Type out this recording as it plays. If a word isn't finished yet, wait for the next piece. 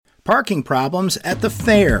Parking problems at the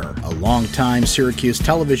fair. A longtime Syracuse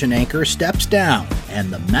television anchor steps down, and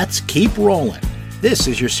the Mets keep rolling. This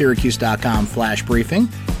is your Syracuse.com flash briefing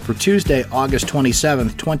for Tuesday, August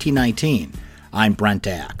 27th, 2019. I'm Brent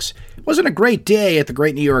Axe. It wasn't a great day at the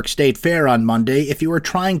Great New York State Fair on Monday if you were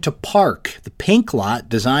trying to park. The pink lot,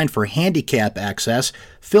 designed for handicap access,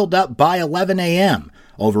 filled up by 11 a.m.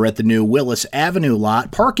 Over at the new Willis Avenue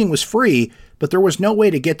lot, parking was free, but there was no way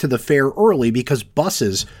to get to the fair early because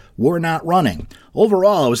buses were not running.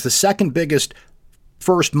 Overall, it was the second biggest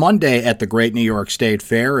first Monday at the Great New York State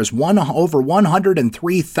Fair, as over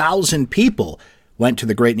 103,000 people went to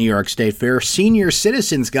the Great New York State Fair. Senior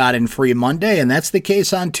citizens got in free Monday, and that's the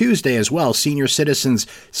case on Tuesday as well. Senior citizens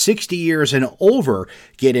 60 years and over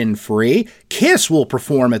get in free. KISS will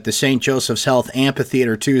perform at the St. Joseph's Health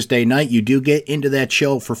Amphitheater Tuesday night. You do get into that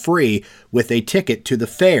show for free with a ticket to the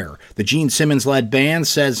fair. The Gene Simmons-led band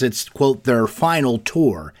says it's, quote, their final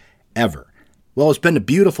tour ever. Well, it's been a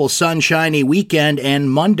beautiful, sunshiny weekend and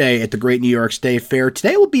Monday at the Great New York State Fair.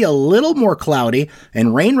 Today will be a little more cloudy,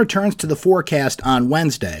 and rain returns to the forecast on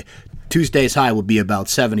Wednesday. Tuesday's high will be about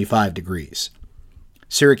 75 degrees.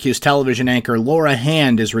 Syracuse television anchor Laura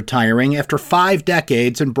Hand is retiring after 5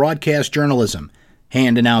 decades in broadcast journalism.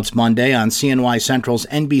 Hand announced Monday on CNY Central's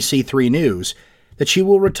NBC3 News that she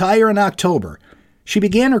will retire in October. She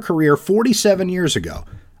began her career 47 years ago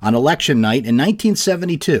on election night in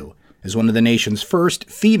 1972. As one of the nation's first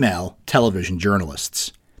female television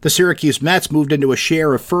journalists. The Syracuse Mets moved into a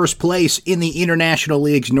share of first place in the International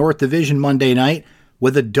League's North Division Monday night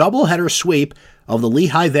with a doubleheader sweep of the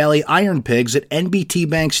Lehigh Valley Iron Pigs at NBT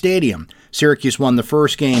Bank Stadium. Syracuse won the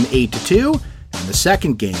first game 8-2 and the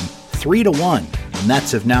second game 3-1. The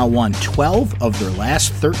Mets have now won 12 of their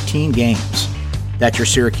last 13 games. That's your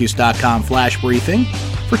Syracuse.com flash briefing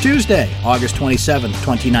for Tuesday, August 27th,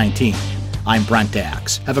 2019. I'm Brent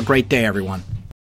Axe. Have a great day, everyone.